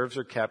reserves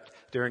are kept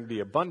during the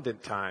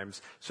abundant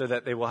times so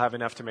that they will have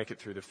enough to make it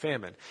through the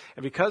famine.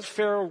 And because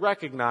Pharaoh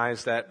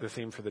recognized that, the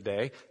theme for the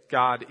day,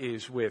 God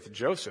is with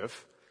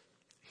Joseph,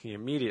 he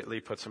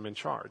immediately puts him in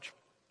charge.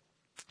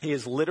 He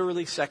is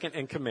literally second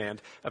in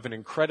command of an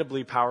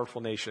incredibly powerful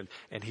nation,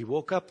 and he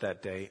woke up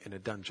that day in a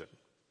dungeon.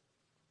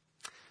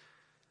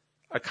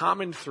 A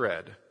common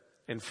thread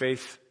in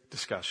faith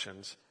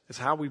discussions is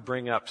how we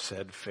bring up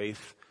said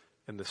faith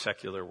in the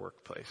secular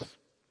workplace.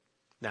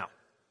 Now,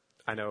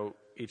 I know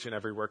each and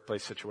every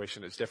workplace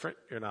situation is different.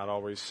 You're not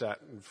always sat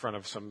in front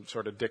of some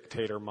sort of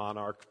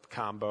dictator-monarch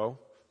combo,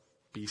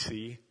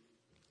 BC,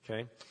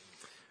 okay?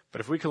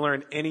 But if we can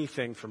learn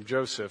anything from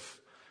Joseph,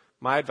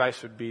 my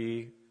advice would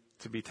be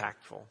to be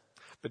tactful.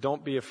 But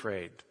don't be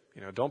afraid.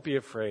 Don't be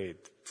afraid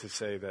to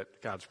say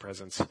that God's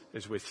presence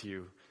is with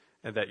you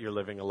and that you're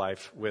living a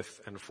life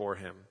with and for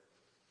him.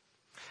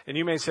 And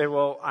you may say,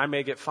 well, I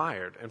may get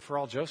fired. And for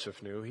all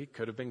Joseph knew, he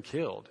could have been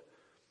killed.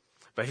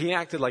 But he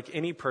acted like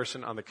any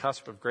person on the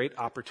cusp of great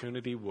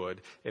opportunity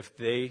would if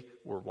they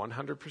were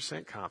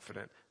 100%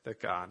 confident that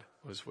God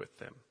was with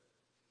them.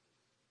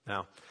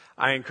 Now,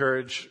 I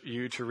encourage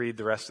you to read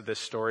the rest of this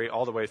story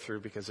all the way through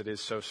because it is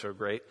so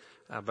great.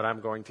 But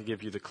I'm going to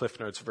give you the Cliff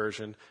Notes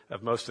version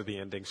of most of the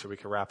ending so we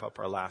can wrap up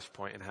our last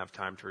point and have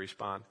time to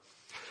respond.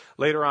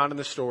 Later on in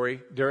the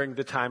story, during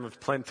the time of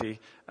plenty,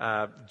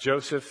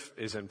 Joseph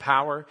is in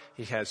power.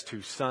 He has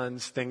 2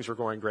 sons. Things are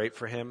going great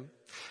for him.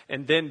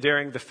 And then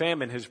during the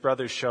famine, his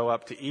brothers show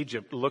up to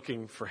Egypt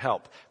looking for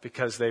help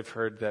because they've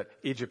heard that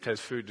Egypt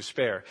has food to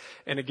spare.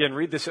 And again,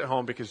 read this at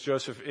home because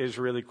Joseph is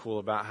really cool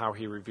about how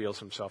he reveals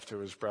himself to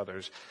his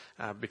brothers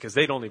because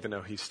they don't even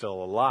know he's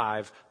still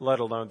alive, let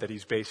alone that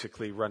he's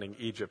basically running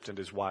Egypt and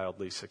is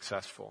wildly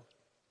successful.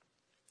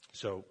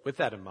 So with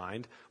that in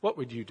mind, what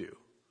would you do?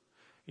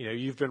 You know,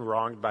 you've been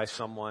wronged by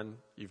someone,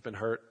 you've been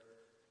hurt,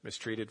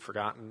 mistreated,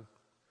 forgotten.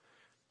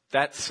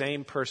 That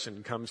same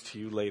person comes to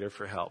you later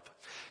for help.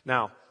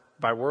 Now,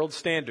 by world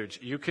standards,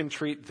 you can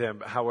treat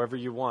them however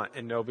you want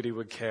and nobody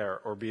would care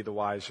or be the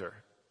wiser.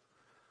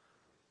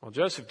 Well,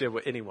 Joseph did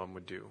what anyone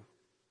would do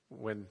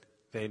when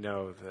they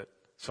know that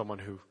someone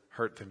who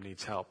hurt them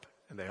needs help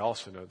and they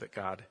also know that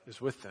God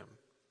is with them.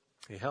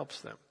 He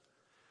helps them.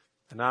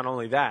 And not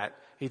only that,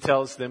 he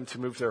tells them to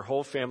move their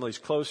whole families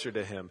closer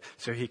to him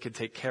so he could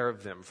take care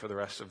of them for the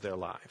rest of their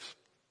lives.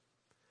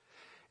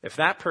 If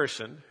that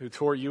person who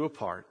tore you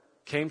apart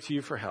came to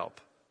you for help,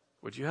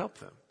 would you help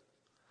them?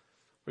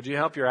 Would you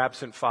help your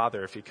absent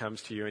father if he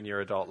comes to you in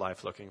your adult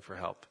life looking for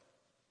help?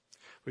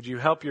 Would you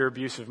help your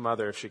abusive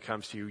mother if she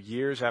comes to you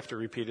years after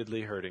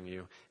repeatedly hurting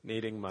you,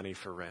 needing money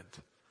for rent?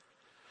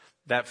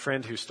 That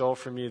friend who stole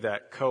from you,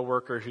 that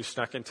coworker who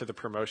snuck into the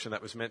promotion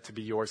that was meant to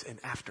be yours, and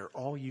after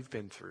all you've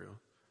been through,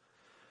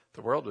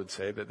 the world would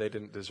say that they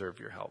didn't deserve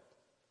your help.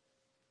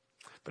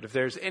 But if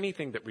there's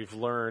anything that we've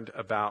learned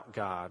about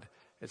God,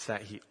 it's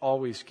that he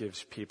always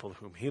gives people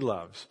whom he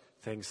loves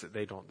things that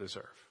they don't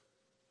deserve.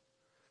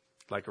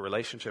 Like a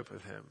relationship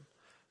with him,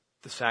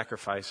 the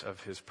sacrifice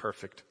of his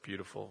perfect,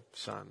 beautiful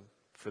son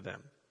for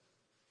them.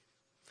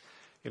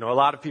 You know, a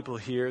lot of people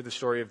hear the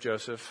story of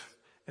Joseph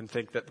and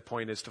think that the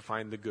point is to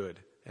find the good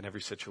in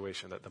every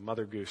situation, that the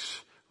Mother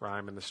Goose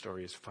rhyme in the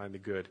story is to find the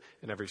good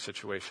in every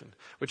situation,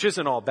 which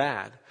isn't all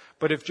bad.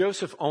 But if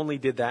Joseph only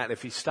did that,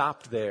 if he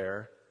stopped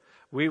there,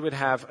 we would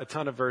have a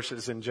ton of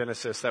verses in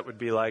Genesis that would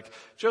be like,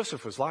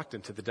 Joseph was locked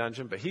into the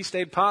dungeon, but he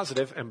stayed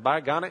positive, and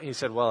by God, he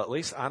said, well, at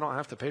least I don't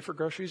have to pay for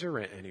groceries or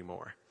rent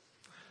anymore.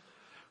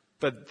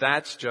 But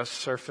that's just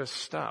surface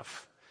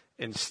stuff.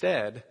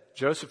 Instead,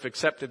 Joseph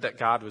accepted that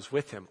God was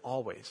with him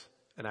always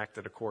and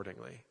acted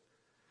accordingly.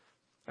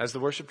 As the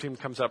worship team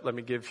comes up, let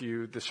me give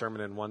you the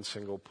sermon in one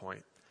single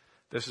point.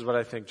 This is what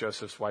I think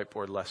Joseph's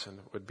whiteboard lesson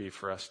would be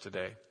for us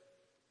today.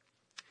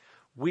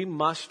 We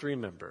must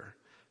remember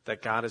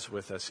that God is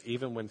with us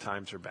even when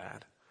times are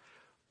bad.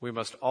 We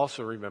must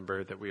also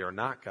remember that we are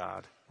not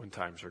God when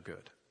times are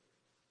good.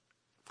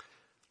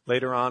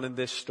 Later on in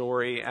this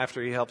story,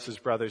 after he helps his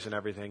brothers and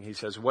everything, he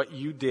says, what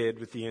you did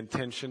with the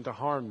intention to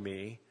harm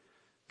me,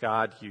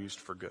 God used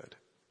for good.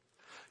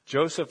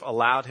 Joseph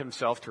allowed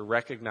himself to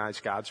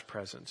recognize God's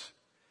presence.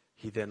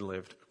 He then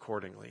lived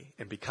accordingly.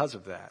 And because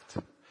of that,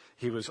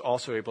 he was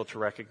also able to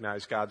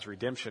recognize God's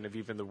redemption of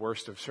even the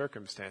worst of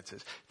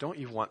circumstances. Don't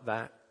you want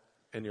that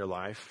in your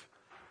life?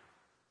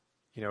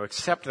 You know,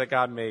 accept that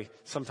God may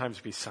sometimes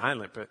be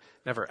silent, but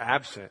never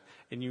absent.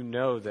 And you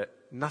know that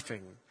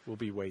nothing will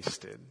be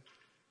wasted.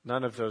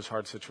 None of those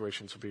hard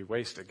situations will be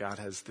wasted. God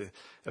has the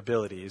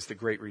ability, is the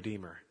great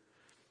Redeemer,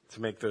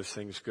 to make those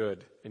things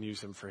good and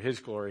use them for his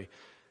glory.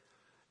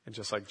 And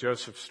just like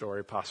Joseph's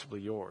story,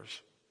 possibly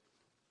yours.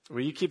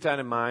 Will you keep that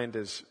in mind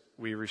as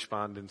we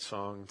respond in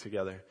song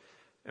together?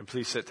 And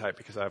please sit tight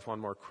because I have one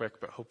more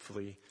quick but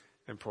hopefully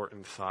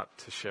important thought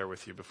to share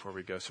with you before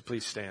we go. So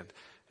please stand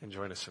and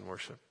join us in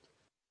worship.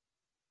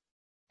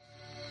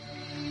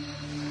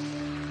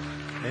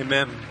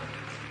 Amen.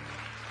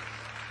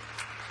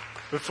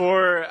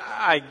 Before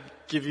I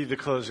give you the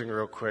closing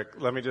real quick,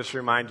 let me just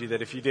remind you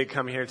that if you did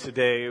come here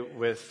today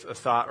with a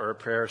thought or a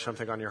prayer or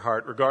something on your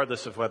heart,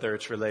 regardless of whether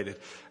it's related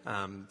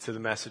to the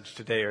message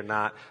today or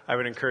not, I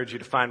would encourage you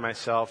to find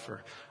myself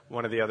or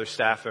one of the other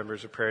staff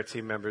members or prayer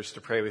team members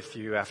to pray with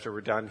you after we're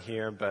done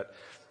here. But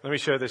let me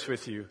share this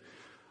with you.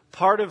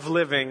 Part of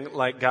living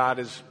like God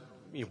is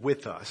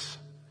with us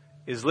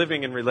is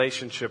living in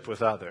relationship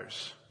with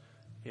others.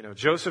 You know,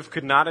 Joseph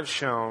could not have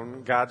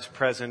shown God's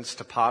presence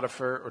to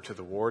Potiphar or to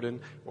the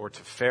warden or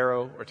to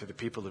Pharaoh or to the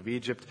people of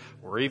Egypt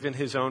or even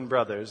his own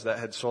brothers that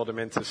had sold him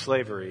into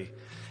slavery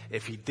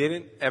if he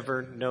didn't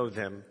ever know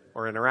them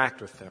or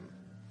interact with them.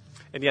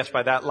 And yes,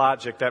 by that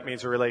logic, that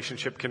means a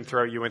relationship can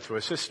throw you into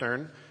a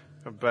cistern,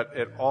 but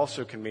it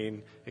also can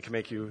mean it can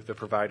make you the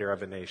provider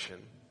of a nation.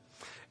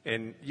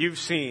 And you've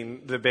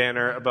seen the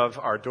banner above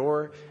our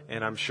door,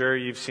 and I'm sure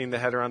you've seen the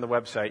header on the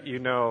website. You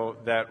know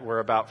that we're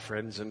about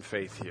friends and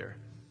faith here.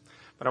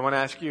 But I want to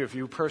ask you if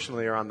you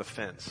personally are on the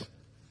fence.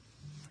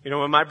 You know,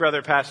 when my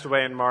brother passed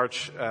away in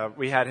March,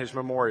 we had his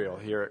memorial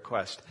here at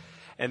Quest.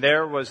 And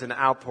there was an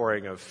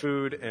outpouring of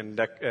food and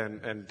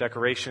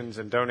decorations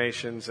and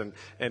donations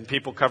and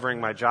people covering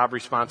my job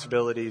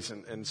responsibilities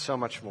and so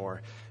much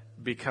more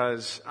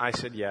because I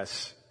said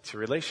yes to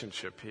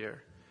relationship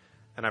here.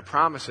 And I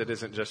promise it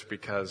isn't just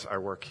because I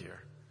work here.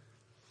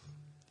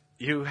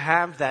 You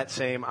have that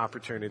same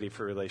opportunity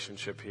for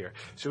relationship here.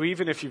 So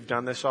even if you've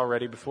done this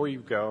already, before you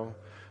go,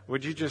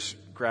 would you just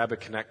grab a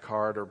Connect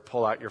card or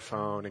pull out your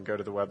phone and go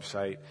to the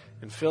website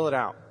and fill it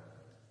out?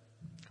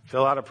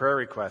 Fill out a prayer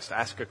request,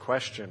 ask a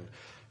question,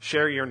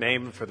 share your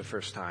name for the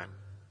first time.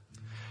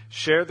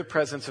 Share the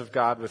presence of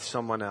God with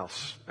someone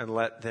else and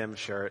let them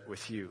share it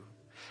with you.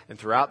 And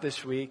throughout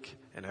this week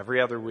and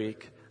every other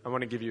week, I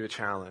want to give you a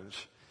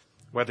challenge.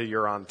 Whether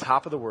you're on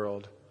top of the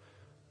world,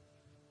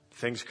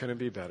 things couldn't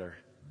be better,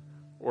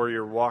 or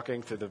you're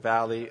walking through the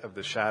valley of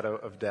the shadow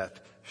of death,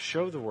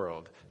 show the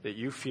world that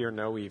you fear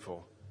no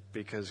evil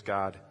because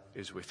God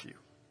is with you.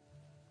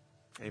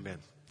 Amen.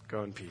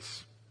 Go in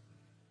peace.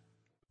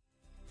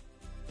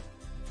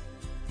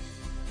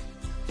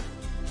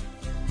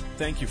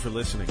 Thank you for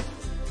listening.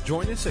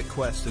 Join us at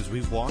Quest as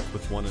we walk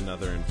with one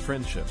another in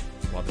friendship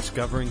while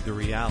discovering the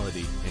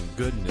reality and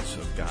goodness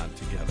of God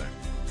together.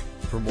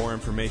 For more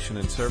information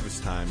and service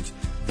times,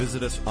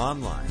 visit us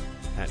online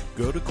at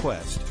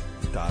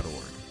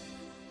gotoquest.org.